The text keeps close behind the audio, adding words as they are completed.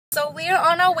So we're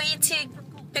on our way to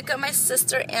pick up my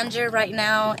sister Andrew right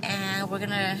now, and we're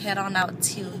gonna head on out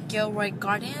to Gilroy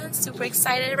Gardens. Super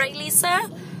excited, right, Lisa?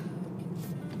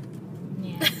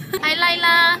 Yeah. Hi,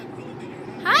 Lila.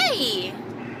 Hi.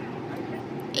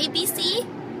 ABC.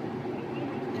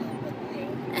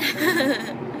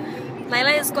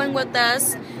 Lila is going with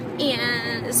us,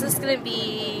 and this is gonna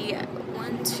be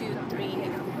 1, 2, 3,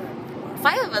 4,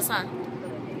 5 of us, huh?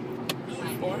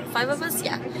 5 of us,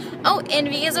 yeah. Oh, and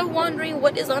if you guys are wondering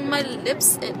what is on my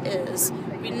lips, it is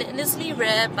Relentlessly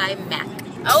Red by Mac.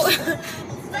 Oh,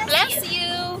 bless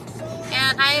you.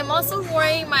 And I am also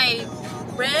wearing my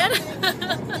red.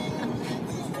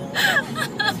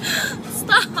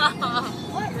 Stop.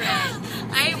 What red?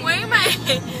 I am wearing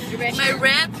my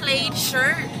red plaid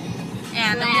shirt,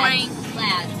 and plaid. I'm wearing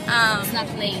plaid. It's not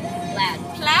plaid. Plaid.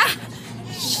 Plaid.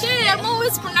 Shit, I'm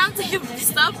always pronouncing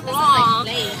stuff wrong.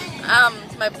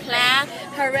 My plaid,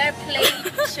 her red plaid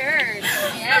shirt,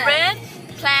 yeah. A red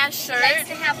plaid shirt, likes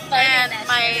to have fun and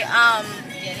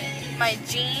my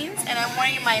jeans, and I'm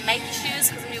wearing my Nike shoes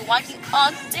because I'm gonna be walking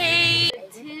all day.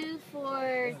 2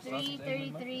 for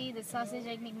 $3.33. The sausage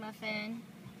egg McMuffin,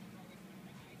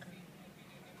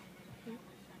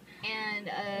 and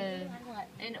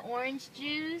an orange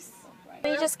juice.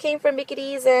 We just came from Mickey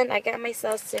D's and I got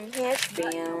myself some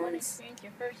headbands.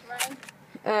 Your first run?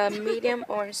 Medium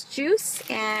orange juice,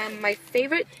 and my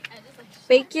favorite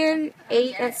bacon,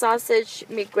 egg, and sausage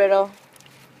McGriddle.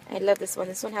 I love this one.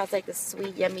 This one has like this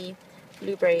sweet, yummy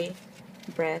blueberry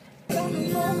bread. Do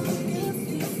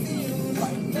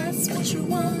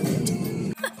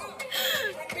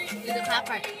the clap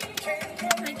part.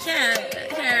 I can't.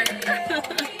 Here.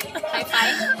 High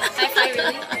five? High five,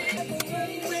 really?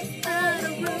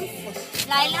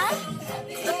 Lila?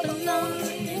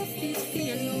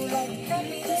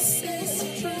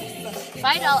 $5.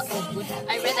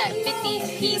 I read that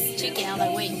 50-piece chicken. I was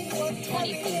like, wait,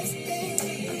 20-piece.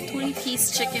 20-piece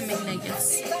chicken McNuggets.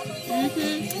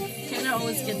 Can't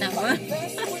always get that one.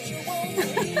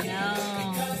 No.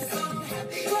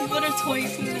 You got a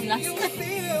 22 last night.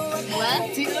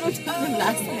 What? You got a 22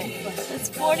 last night. That's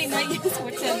 40 nuggets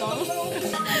for $10.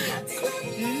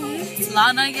 It's a lot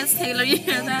of nuggets, Taylor. You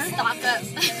hear that? Stock up.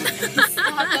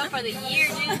 Stock up for the year,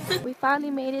 dude. We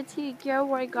finally made it to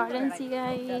Gilroy Gardens, you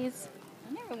guys.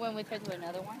 I never went with her to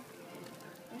another one.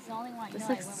 It's the only one. There's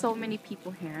like so many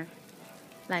people here.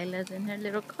 Lila's in her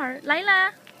little cart.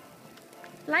 Lila!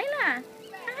 Lila!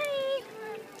 Hi!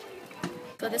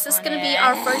 So this is going to be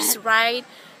our first ride.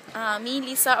 Me and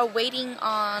Lisa are waiting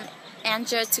on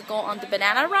Anja to go on the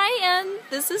banana ride, and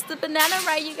this is the banana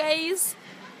ride, you guys.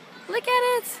 Look at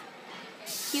it.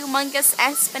 Humongous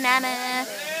ass banana.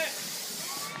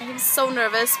 I'm so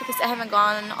nervous because I haven't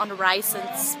gone on a ride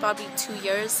since probably 2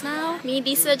 years now. Me and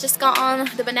Lisa just got on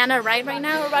the banana ride right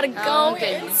now. We're about to go.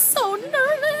 Okay. I'm so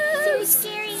nervous. Super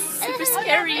scary. Super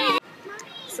scary.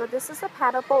 So this is a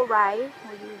paddle boat ride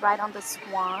where you ride on the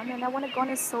swan, and I want to go on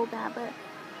it so bad, but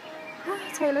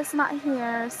Taylor's not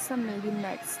here, so maybe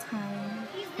next time.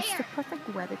 It's the perfect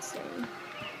weather today.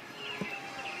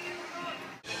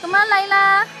 Come on,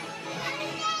 Lila.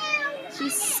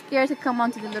 She's scared to come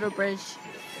onto the little bridge.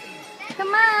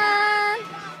 Come on!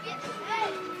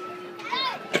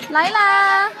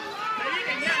 Lila!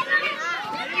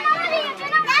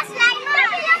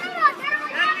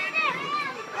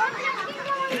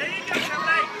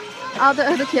 All the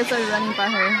other kids are running by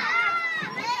her.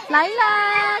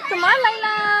 Lila! Come on,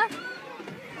 Lila!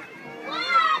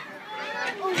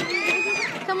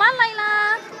 Come on, Lila!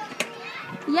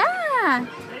 Yeah!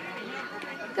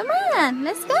 Come on,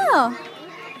 let's go!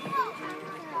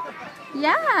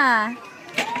 Yeah.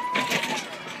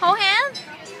 Hold hand?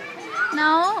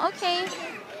 No? Okay.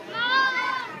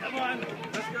 Come on,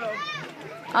 let's go.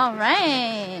 All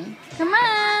right. Come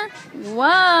on.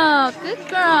 Whoa, good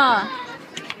girl.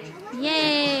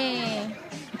 Yay.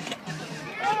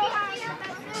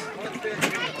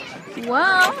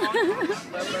 Whoa.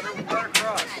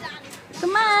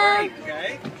 Come on.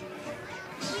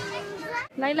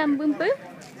 Lila boom boom.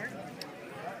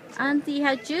 Auntie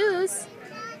had juice.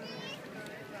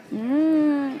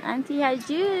 Auntie has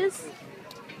juice.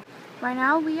 Right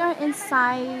now we are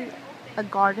inside a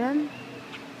garden,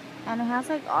 and it has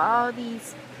like all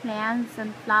these plants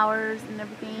and flowers and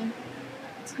everything.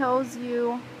 It tells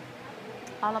you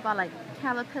all about like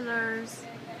caterpillars.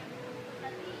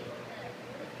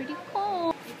 Pretty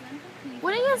cool.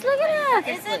 What are you guys looking at?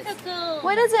 It's a cocoon.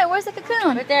 What is it? Where's the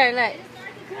cocoon? Right there, look.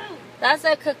 That's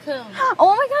a cocoon.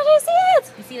 Oh my gosh, I see it!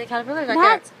 You see the caterpillar right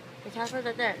That? there? The caterpillar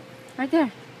right there. Right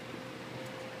there.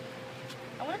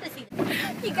 I wanted to see.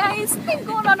 You guys, I'm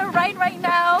going on a ride right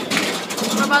now.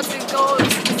 We're about to go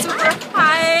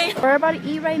We're about to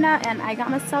eat right now, and I got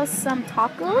myself some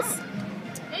tacos.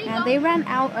 And they ran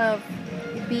out of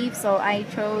beef, so I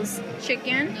chose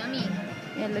chicken. Yummy.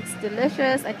 It looks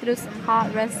delicious. I threw some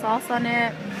hot red sauce on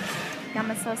it. Got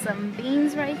myself some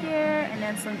beans right here, and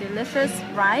then some delicious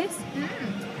rice.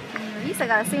 And Lisa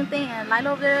got the same thing, and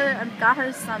Lila over there got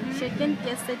her some chicken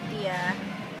quesadilla.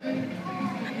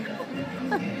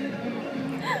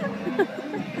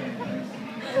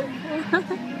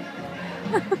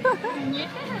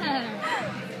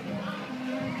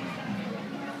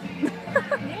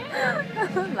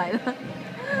 Lila.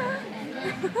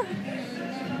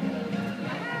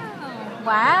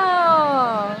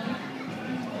 Wow.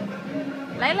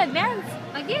 Lila, dance.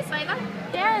 Like this, Lila.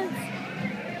 Dance.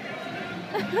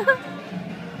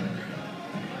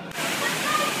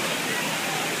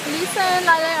 Lisa and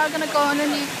Lila are gonna go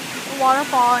underneath the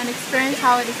waterfall and experience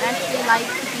how it is actually like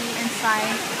to be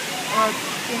inside or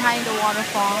behind the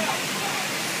waterfall.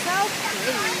 So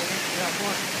pretty.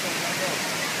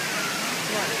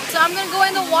 So I'm gonna go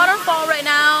in the waterfall right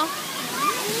now.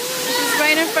 It's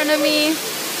right in front of me.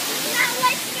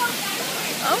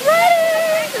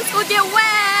 Alright, let's go get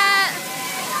wet.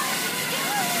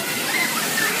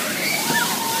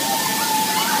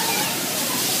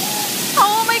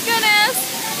 Oh my goodness.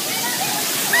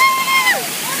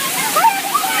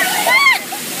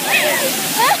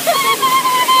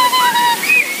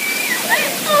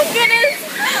 Oh goodness.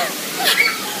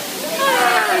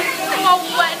 I'm all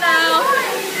wet now.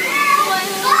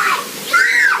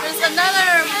 There's another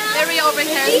area over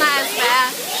here. It's not as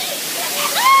bad.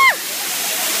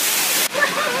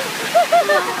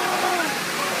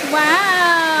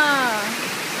 Wow.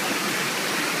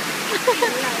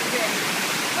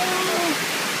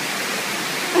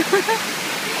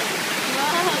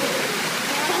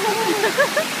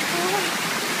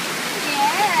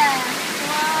 Yeah.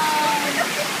 Wow.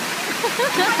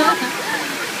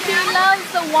 She loves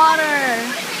the water.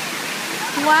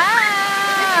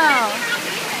 Wow.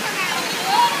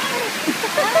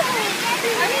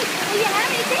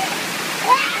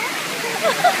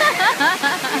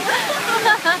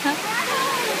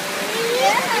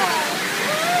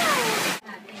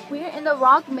 We're in the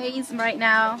rock maze right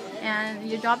now, and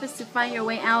your job is to find your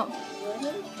way out.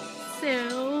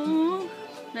 So,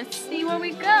 let's see where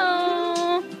we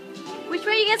go. Which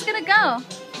way are you guys gonna go?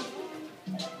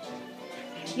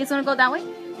 You guys wanna go that way?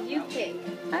 You pick.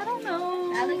 I don't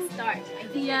know. Alex start.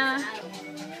 Yeah.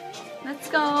 Let's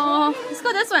go. Let's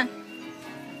go this one.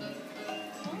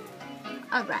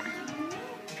 Alright.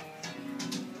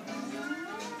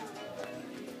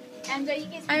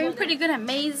 I'm pretty good at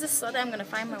mazes, so that I'm gonna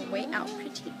find my way out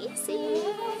pretty easy.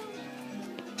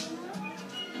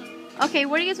 Okay,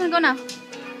 where do you guys wanna go now?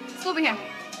 Let's go over here.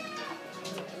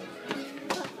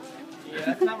 Yeah,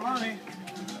 that's not money.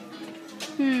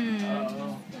 Hmm.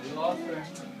 We lost her.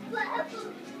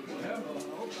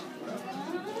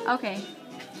 Okay.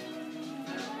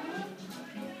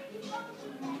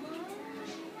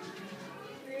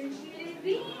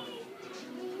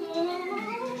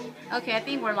 Okay, I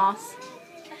think we're lost.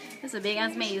 This is a big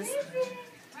ass maze.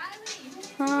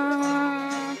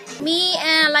 Me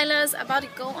and Lila's about to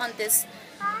go on this.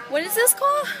 What is this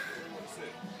called?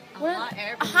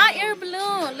 A hot air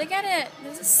balloon. Look at it.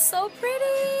 This is so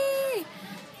pretty.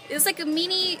 It's like a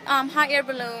mini hot air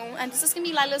balloon, and this is gonna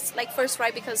be Lila's like first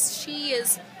ride because she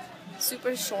is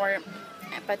super short.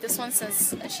 But this one,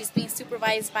 since she's being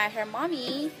supervised by her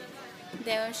mommy,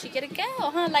 then she get to go,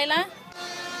 huh, Lila?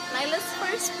 Lila's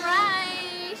first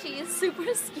ride. She is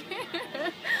super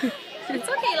scared. It's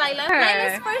okay, Lila.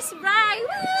 Lila's first ride.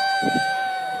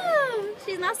 Woo!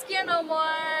 She's not scared no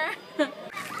more.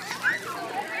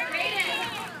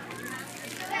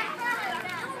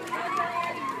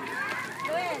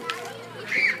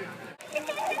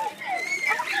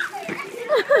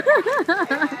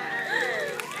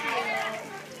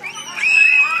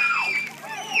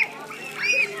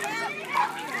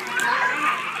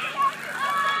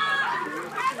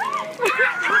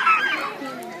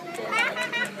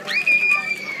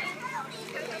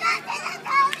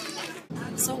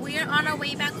 So we are on our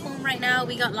way back home right now.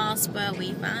 We got lost, but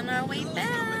we found our way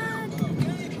back.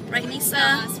 Right, Nisa?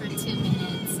 Lost for 2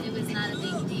 minutes. It was not a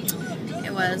big deal.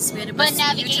 It was. We had to bust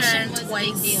a U-turn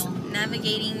twice.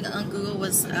 Navigating on Google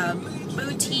was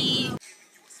booty.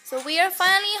 So we are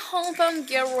finally home from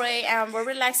Gilroy, and we're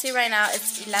relaxing right now.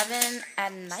 It's 11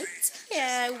 at night.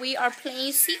 Yeah, we are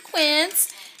playing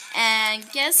Sequence, and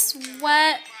guess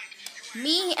what?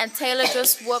 Me and Taylor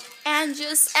just whooped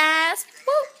Angela's ass.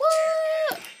 Woo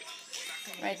woo!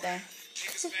 Right there.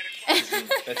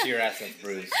 That's your ass that's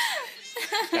bruised.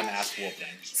 Kind of ass whooping.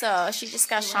 So she just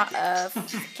got shot of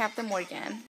Captain Morgan.